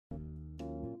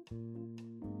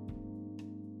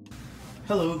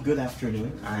Hello, good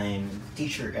afternoon. I'm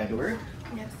teacher Edward.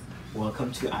 Yes.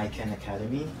 Welcome to ICANN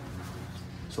Academy.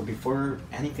 So before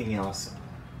anything else,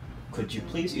 could you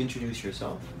please introduce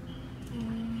yourself?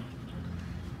 Mm,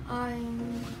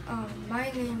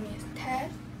 my name is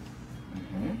Ted.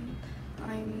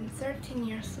 I'm 13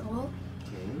 years old.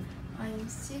 Okay. I'm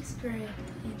 6th grade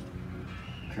in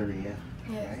Korea.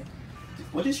 Yes. Right.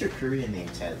 What is your Korean name,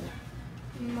 Ted?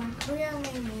 My Korean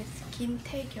name is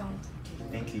Kyeong. Okay,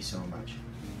 thank you so much.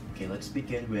 Okay, let's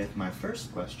begin with my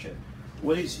first question.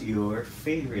 What is your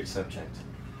favorite subject?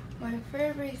 My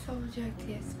favorite subject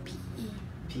is PE.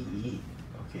 PE.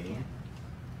 Okay.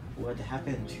 What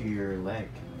happened to your leg?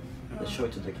 Let's show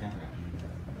it to the camera.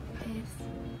 Yes.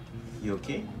 You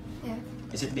okay? Yes.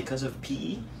 Is it because of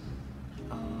PE?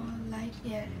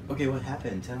 Yeah. Okay, what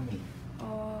happened? Tell me.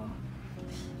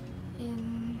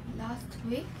 In last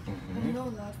week, no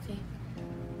last week,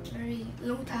 very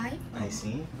long time. I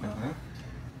see.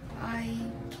 I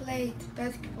played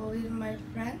basketball with my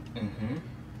friend,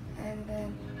 and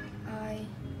then I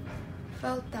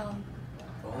fell down,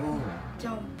 Oh.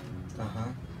 jump,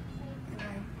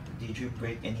 and Did you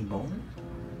break any bone?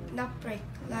 not break,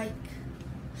 like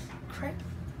crack.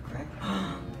 Crack?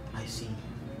 I see.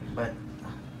 But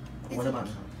what about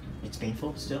now? It's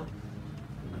painful still?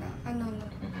 No.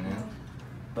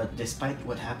 But despite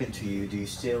what happened to you, do you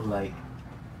still like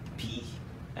PE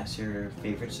as your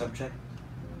favorite subject?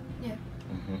 Yeah.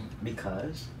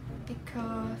 Because?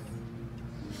 Because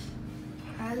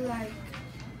I like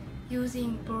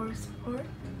using ball sport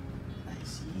I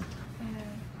see.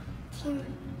 and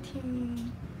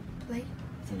team play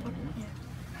sport. Yeah.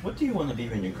 What do you want to be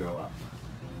when you grow up?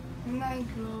 When I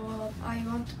grow up, I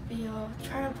want to be a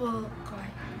travel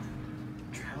guide.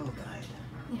 Travel guide?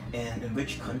 Yeah. And in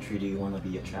which country do you want to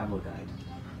be a travel guide?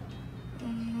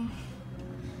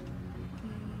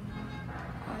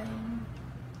 I'm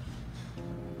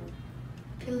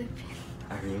Philippines.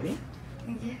 Really?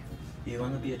 Yeah. You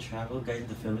want to be a travel guide in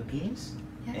the Philippines?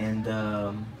 Yeah.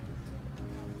 And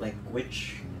like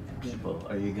which people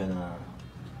are you gonna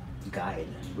guide?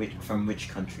 From which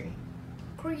country?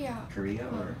 Korea. Korea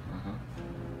or?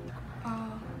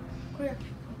 Korea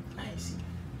people. I see.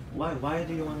 Why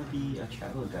do you want to be a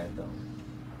travel guide though?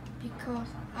 Because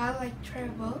I like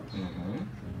travel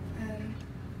and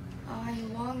I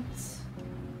want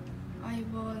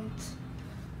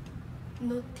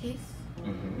notice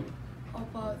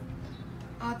about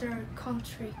other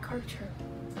country culture.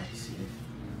 I see.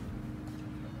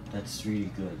 That's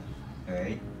really good.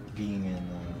 Alright? Being in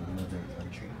another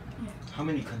country. Yeah. How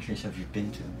many countries have you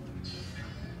been to?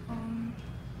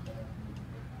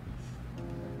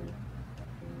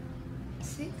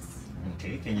 6.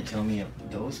 Okay, can you tell me of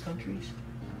those countries?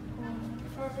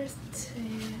 First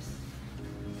is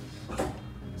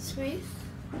Swiss.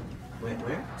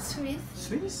 Where? Swiss.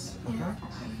 Swiss? Yeah.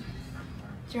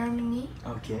 Germany.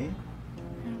 Okay.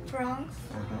 And France.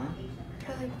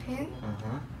 Philippines.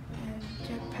 And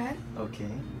Japan.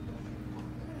 Okay.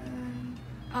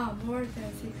 More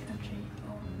than 6 countries.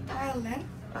 Thailand.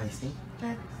 I see.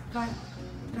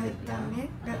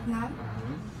 Vietnam.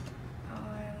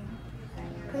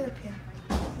 Philippines.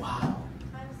 Wow.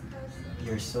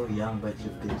 You're so young, but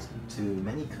you've been to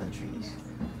many countries.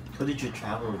 Who did you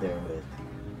travel there with?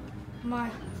 My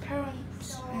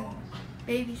parents and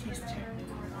baby sister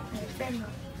and family.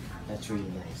 That's really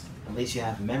nice. At least you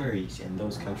have memories in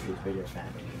those countries with your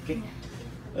family. Okay. Yeah.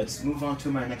 Let's move on to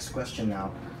my next question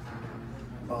now.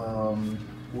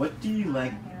 What do you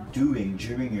like doing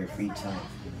during your free time?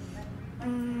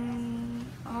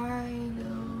 I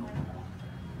will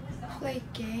play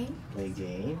game Play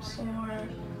games? or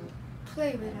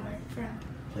play with my friend.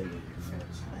 Play with your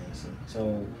friends. I see.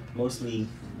 So mostly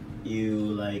you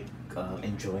like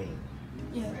enjoying,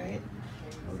 Yeah. right?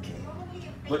 Okay.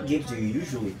 What games do you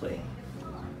usually play?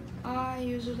 I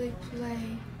usually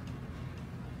play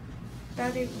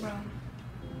Battleground.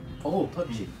 Oh,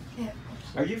 PUBG. Yeah.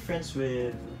 Are you friends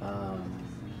with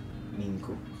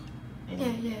Mingko?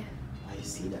 Yeah. I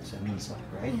see, that's a Minso,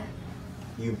 right? Yeah.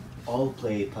 You all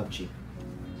play PUBG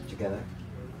together?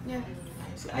 Yeah.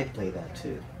 I see. I play that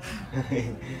too.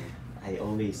 I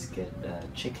always get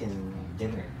chicken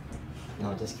dinner.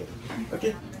 No, just kidding.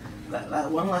 Okay,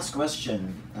 one last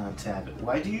question, Tab.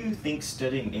 Why do you think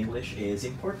studying English is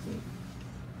important?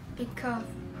 Because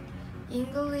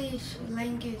English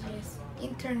language is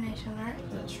international.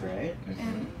 That's right.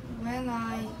 And when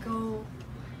I go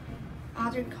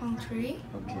other country,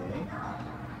 Okay.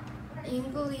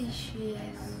 English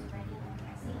is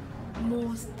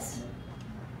most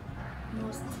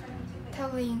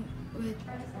telling with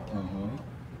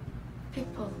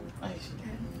people I see.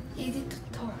 and easy to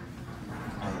talk.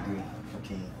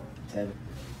 Okay, Ted.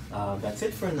 That's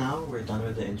it for now. We're done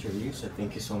with the interview, so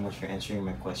thank you so much for answering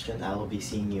my question. I will be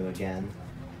seeing you again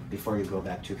before you go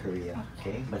back to Korea,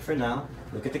 okay? But for now,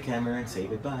 look at the camera and say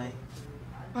goodbye.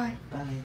 Bye. Bye.